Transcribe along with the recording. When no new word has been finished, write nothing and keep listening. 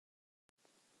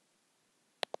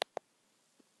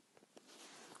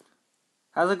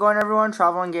How's it going, everyone?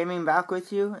 Travel and Gaming back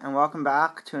with you, and welcome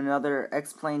back to another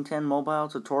X-Plane 10 mobile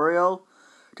tutorial.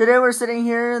 Today we're sitting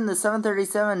here in the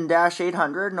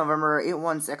 737-800 November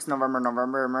 816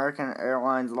 November American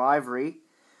Airlines livery.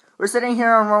 We're sitting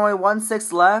here on runway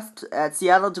 16 left at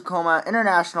Seattle-Tacoma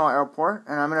International Airport,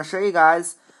 and I'm going to show you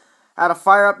guys how to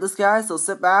fire up this guy, so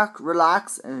sit back,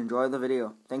 relax, and enjoy the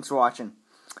video. Thanks for watching.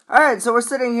 Alright, so we're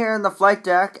sitting here in the flight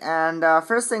deck, and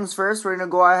first things first, we're going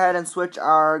to go ahead and switch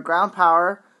our ground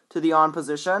power to the on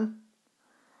position,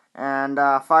 and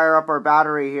fire up our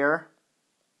battery here.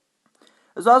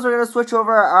 As well as we're going to switch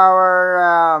over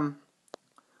our,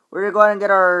 we're going to go ahead and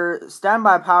get our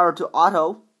standby power to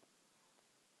auto.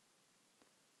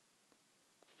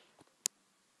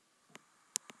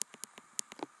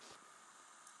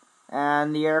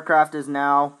 And the aircraft is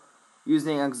now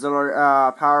using auxiliary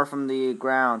power from the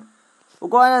ground. We'll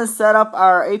go ahead and set up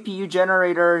our APU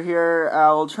generator here.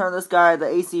 We'll turn this guy, the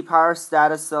AC power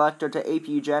status selector, to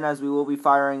APU GEN, as we will be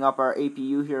firing up our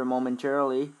APU here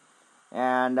momentarily.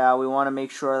 And we want to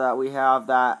make sure that we have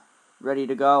that ready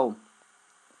to go.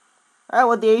 Alright,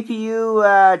 with the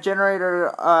APU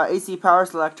generator AC power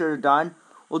selector done,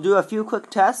 we'll do a few quick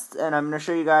tests, and I'm going to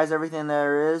show you guys everything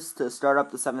there is to start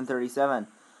up the 737.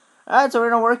 Alright, so we're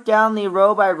going to work down the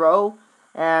row by row.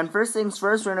 And first things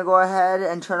first, we're going to go ahead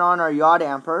and turn on our Yaw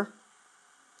Damper,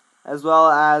 as well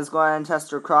as go ahead and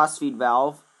test our crossfeed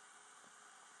valve.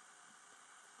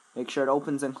 Make sure it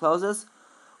opens and closes.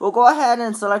 We'll go ahead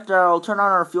and we'll turn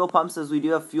on our fuel pumps, as we do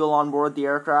have fuel on board the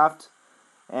aircraft.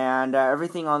 And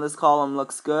everything on this column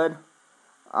looks good.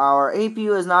 Our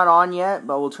APU is not on yet,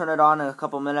 but we'll turn it on in a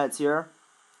couple minutes here.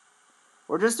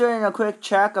 We're just doing a quick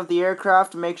check of the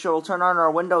aircraft to make sure. We'll turn on our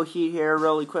window heat here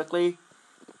really quickly,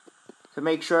 to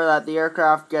make sure that the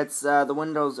aircraft gets the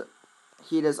windows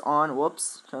heat is on.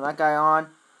 Whoops, turn that guy on.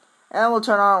 And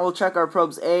we'll check our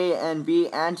probes A and B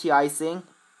anti-icing.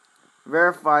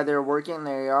 Verify they're working.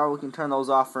 There you are. We can turn those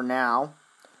off for now.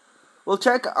 We'll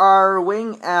check our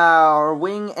wing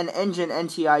and engine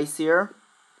anti-ice here.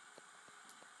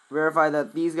 Verify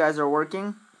that these guys are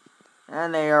working.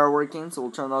 And they are working, so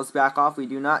we'll turn those back off. We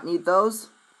do not need those.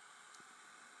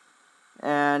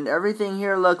 And everything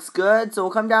here looks good, so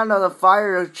we'll come down to the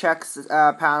fire checks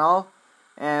panel,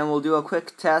 and we'll do a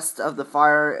quick test of the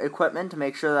fire equipment to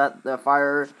make sure that the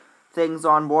fire things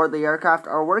on board the aircraft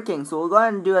are working. So we'll go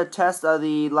ahead and do a test of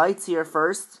the lights here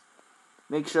first.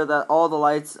 Make sure that all the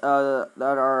lights that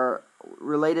are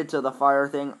related to the fire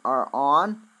thing are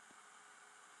on.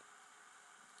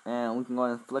 And we can go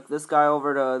ahead and flick this guy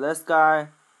over to this guy.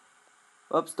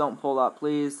 Oops, don't pull up,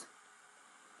 please.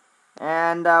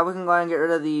 And we can go ahead and get rid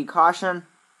of the caution.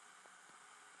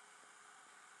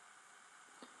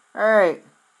 Alright.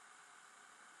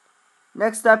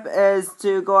 Next step is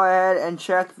to go ahead and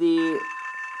check the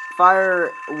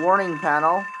fire warning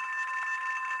panel.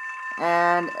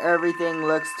 And everything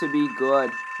looks to be good.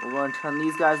 We're going to turn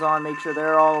these guys on, make sure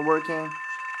they're all working.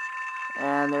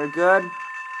 And they're good.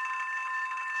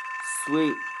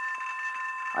 Sweet.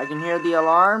 I can hear the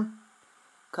alarm.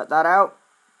 Cut that out.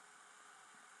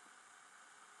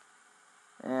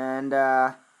 And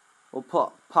we'll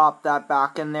pop that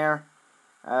back in there,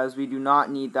 as we do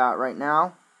not need that right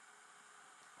now.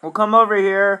 We'll come over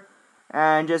here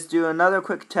and just do another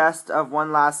quick test of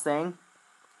one last thing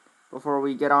before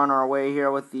we get on our way here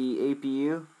with the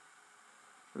APU.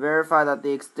 Verify that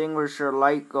the extinguisher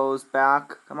light goes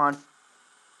back. Come on.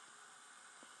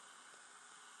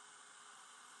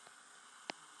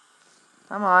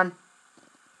 Come on.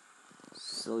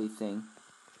 Silly thing.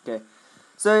 Okay.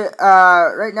 So,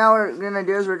 right now what we're going to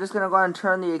do is we're just going to go ahead and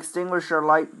turn the extinguisher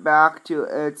light back to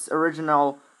its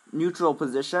original neutral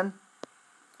position.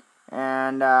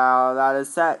 And that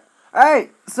is set.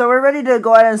 Alright, so we're ready to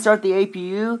go ahead and start the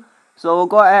APU. So we'll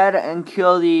go ahead and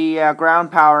kill the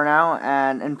ground power now,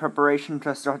 and in preparation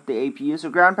to start the APU. So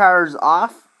ground power is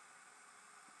off.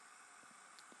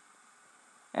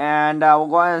 And we'll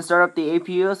go ahead and start up the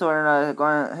APU. So we're going to go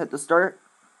ahead and hit the start.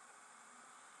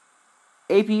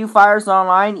 APU fires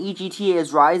online, EGT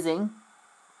is rising,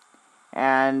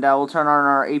 and we'll turn on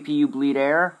our APU Bleed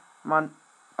Air. Come on,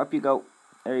 up you go.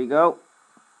 There you go.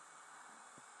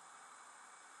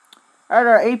 Alright,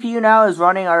 our APU now is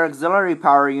running our auxiliary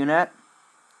power unit.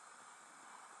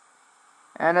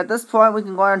 And at this point, we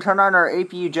can go ahead and turn on our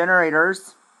APU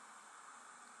generators.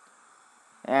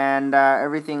 And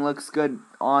everything looks good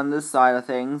on this side of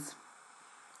things.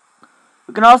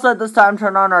 We can also at this time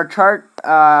turn on our chart,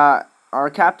 our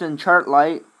captain chart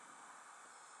light.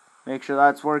 Make sure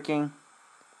that's working.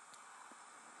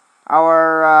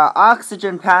 Our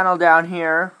oxygen panel down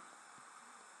here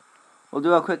We'll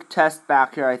do a quick test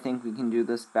back here. I think we can do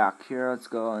this back here. Let's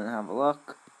go and have a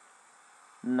look.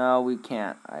 No, we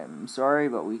can't. I'm sorry,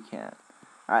 but we can't.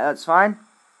 Alright, that's fine.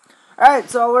 Alright,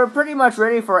 so we're pretty much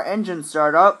ready for engine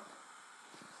startup.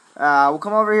 We'll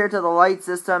come over here to the light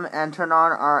system and turn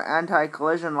on our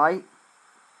anti-collision light.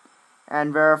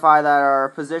 And verify that our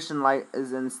position light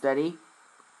is in steady.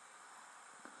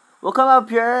 We'll come up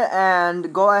here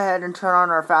and go ahead and turn on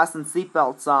our fasten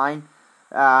seatbelt sign.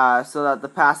 So that the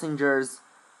passengers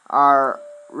are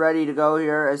ready to go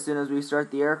here as soon as we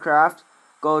start the aircraft.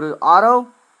 Go to auto.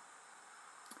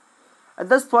 At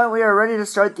this point we are ready to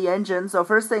start the engine. So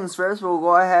first things first, we'll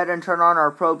go ahead and turn on our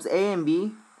probes A and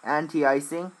B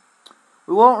anti-icing.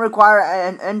 We won't require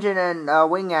an engine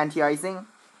and wing anti-icing,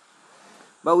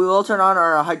 but we will turn on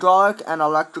our hydraulic and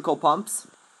electrical pumps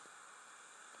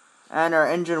and our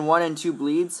engine 1 and 2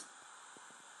 bleeds.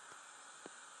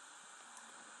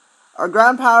 Our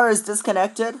ground power is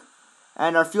disconnected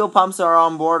and our fuel pumps are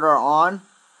on board or on.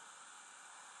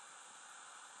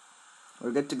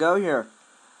 We're good to go here.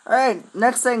 Alright,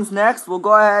 next things next, we'll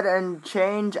go ahead and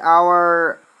change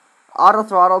our auto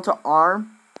throttle to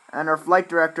arm and our flight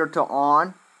director to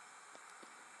on.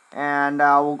 And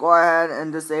we'll go ahead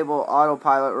and disable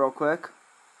autopilot real quick.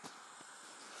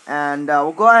 And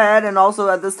we'll go ahead and also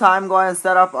at this time go ahead and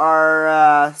set up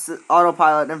our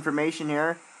autopilot information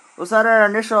here. We'll set our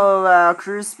initial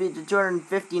cruise speed to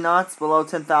 250 knots below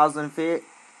 10,000 feet.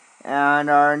 And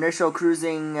our initial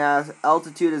cruising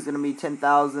altitude is going to be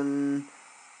 10,000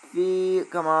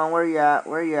 feet. Come on, where you at?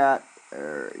 Where you at?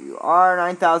 There you are,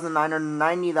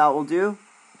 9,990, that will do.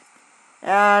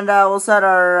 And we'll set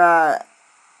our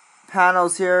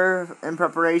panels here in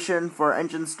preparation for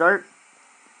engine start.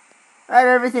 Alright,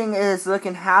 everything is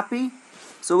looking happy.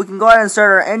 So we can go ahead and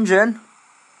start our engine.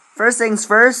 First things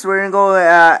first, we're going to go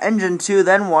engine 2,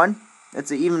 then 1.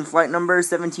 It's an even flight number,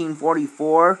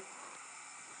 1744.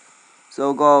 So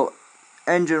we'll go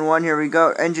engine 1, here we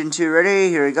go. Engine 2 ready,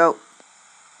 here we go.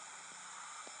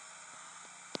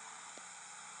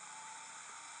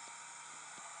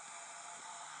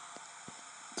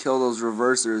 Kill those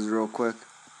reversers real quick.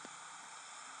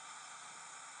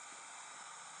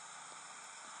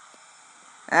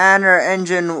 And our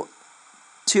engine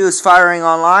 2 is firing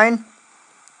online.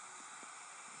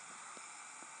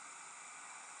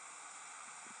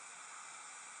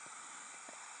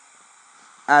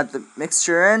 Add the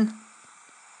mixture in.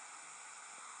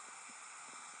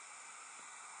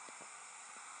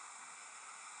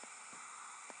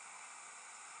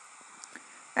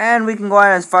 And we can go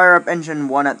ahead and fire up engine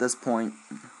 1 at this point.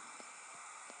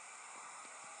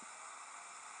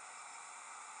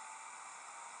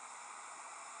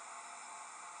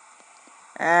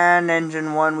 And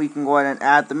engine 1, we can go ahead and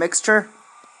add the mixture.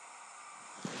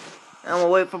 And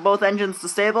we'll wait for both engines to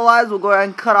stabilize. We'll go ahead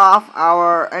and cut off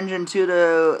our engine 2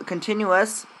 to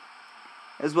continuous,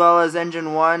 as well as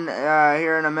engine 1.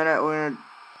 Here in a minute, we're going to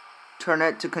turn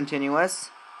it to continuous.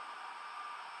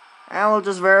 And we'll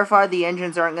just verify the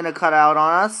engines aren't going to cut out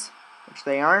on us, which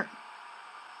they aren't.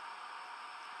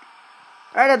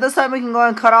 Alright, at this time we can go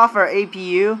ahead and cut off our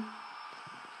APU.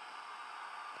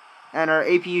 And our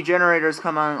APU generators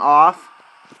coming off,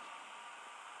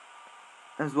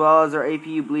 as well as our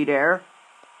APU Bleed Air.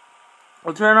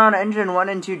 We'll turn on engine 1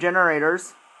 and 2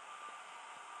 generators.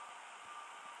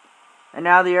 And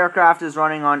now the aircraft is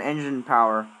running on engine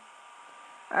power.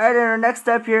 Alright, and our next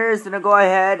step here is going to go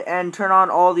ahead and turn on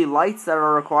all the lights that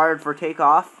are required for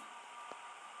takeoff.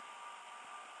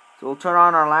 So we'll turn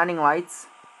on our landing lights.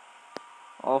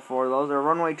 All 4 of those. Our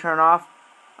runway turn off.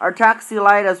 Our taxi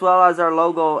light, as well as our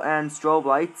logo and strobe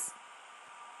lights.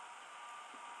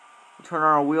 We'll turn on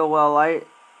our wheel well light,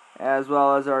 as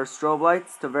well as our strobe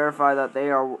lights to verify that they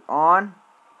are on.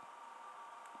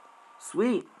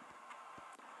 Sweet.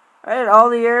 Alright, all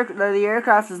the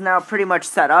aircraft is now pretty much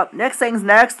set up. Next things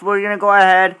next, we're going to go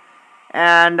ahead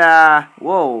and,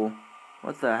 whoa,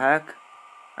 what the heck?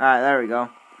 Alright, there we go.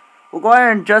 We'll go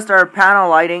ahead and adjust our panel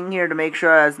lighting here to make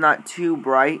sure it's not too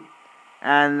bright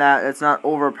and that it's not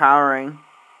overpowering.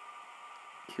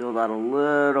 Kill that a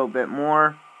little bit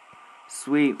more.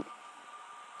 Sweet.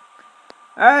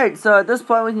 Alright, so at this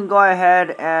point we can go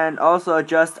ahead and also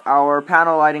adjust our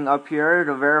panel lighting up here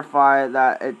to verify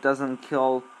that it doesn't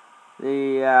kill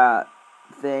the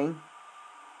thing.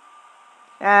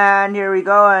 And here we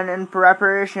go, and in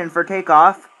preparation for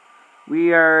takeoff,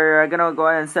 we are going to go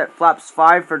ahead and set flaps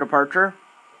 5 for departure.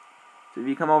 So if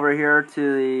you come over here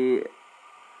to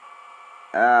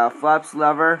the flaps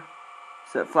lever,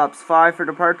 set flaps 5 for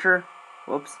departure.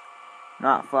 Whoops,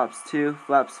 not flaps 2,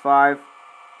 flaps 5.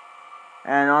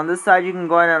 And on this side you can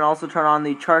go ahead and also turn on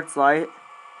the charts light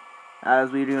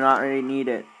as we do not really need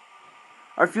it.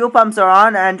 Our fuel pumps are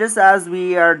on, and just as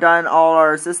we are done all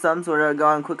our systems, we're going to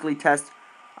go and quickly test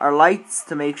our lights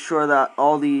to make sure that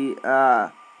all the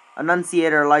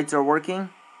annunciator lights are working.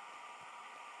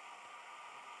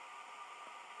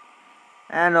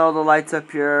 And all the lights up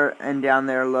here and down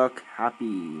there look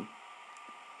happy.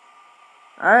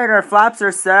 Alright, our flaps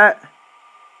are set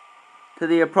to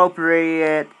the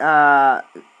appropriate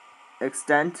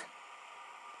extent.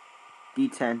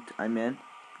 Detent, I meant,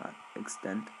 not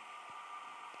extent.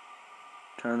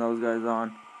 Turn those guys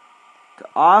on to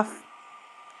off.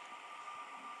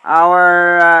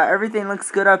 Our everything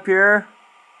looks good up here,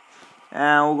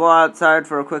 and we'll go outside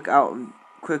for a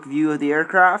quick view of the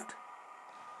aircraft.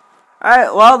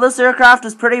 Alright, well, this aircraft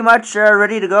is pretty much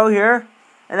ready to go here,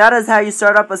 and that is how you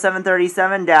start up a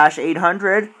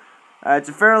 737-800. It's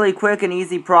a fairly quick and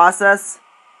easy process.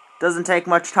 Doesn't take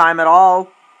much time at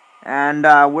all, and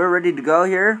we're ready to go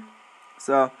here.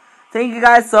 So, thank you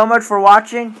guys so much for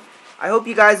watching. I hope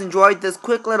you guys enjoyed this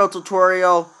quick little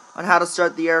tutorial on how to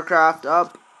start the aircraft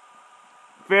up.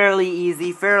 Fairly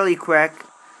easy, fairly quick.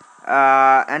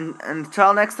 And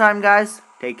until next time, guys,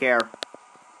 take care.